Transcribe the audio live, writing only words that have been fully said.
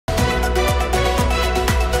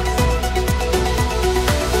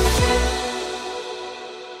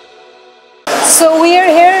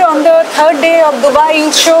third day of Dubai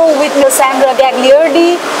WoodShow with Sandra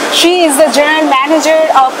Gagliardi. She is the General Manager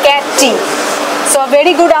of CAD+T. So a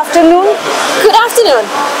very good afternoon. Good afternoon.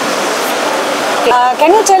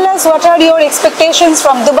 Can you tell us what are your expectations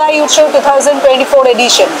from Dubai WoodShow 2024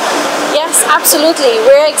 edition? Yes, absolutely.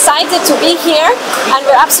 We're excited to be here, and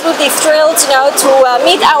we're absolutely thrilled, to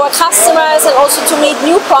meet our customers and also to meet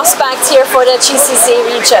new prospects here for the GCC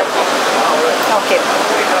region. Okay.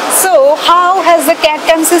 So, how has the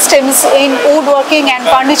CAD/CAM systems in woodworking and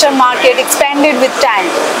furniture market expanded with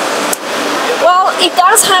time? Well, it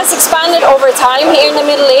has expanded over time here in the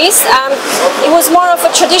Middle East. It was more of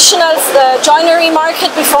a traditional joinery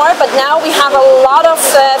market before, but now we have a lot of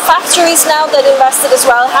factories now that invested as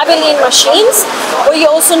well heavily in machines, where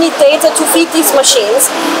you also need data to feed these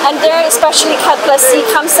machines. And there, especially CAD+T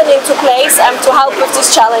comes then into place to help with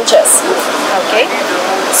these challenges. Okay.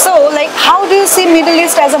 So, how do you see Middle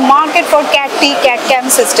East as a market for CAD+T, CAD/CAM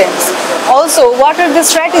systems? Also, what are the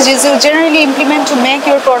strategies you generally implement to make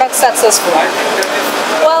your product successful?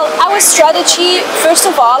 Well, our strategy, first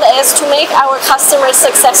of all, is to make our customers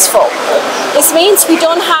successful. This means we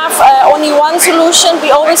don't have only one solution.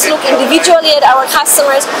 We always look individually at our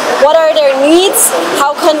customers. What are their needs?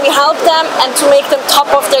 How can we help them? And to make them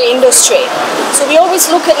top of their industry. So we always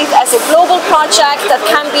look at it as a global project that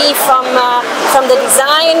can be from the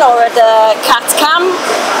design or the CAD/CAM,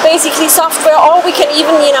 basically software, or we can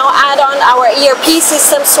even add on our ERP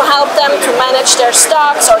systems to help them to manage their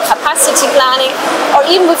stocks or capacity planning, or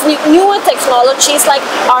even with newer technologies like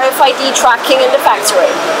RFID tracking in the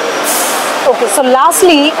factory. Okay, so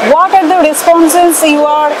lastly, what are the responses you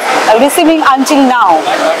are receiving until now?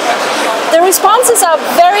 The responses are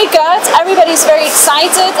very good. Everybody's very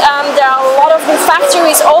excited. There are a lot of new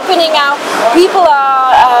factories opening now. People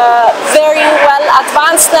are very well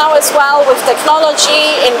advanced now as well with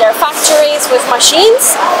technology in their factories, with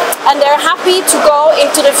machines, and they're happy to go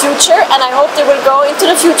into the future, and I hope they will go into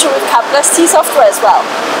the future with CAD+T software as well.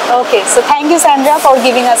 Okay, so thank you, Sandra, for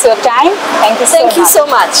giving us your time. Thank you so much. Thank you so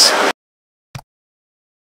much.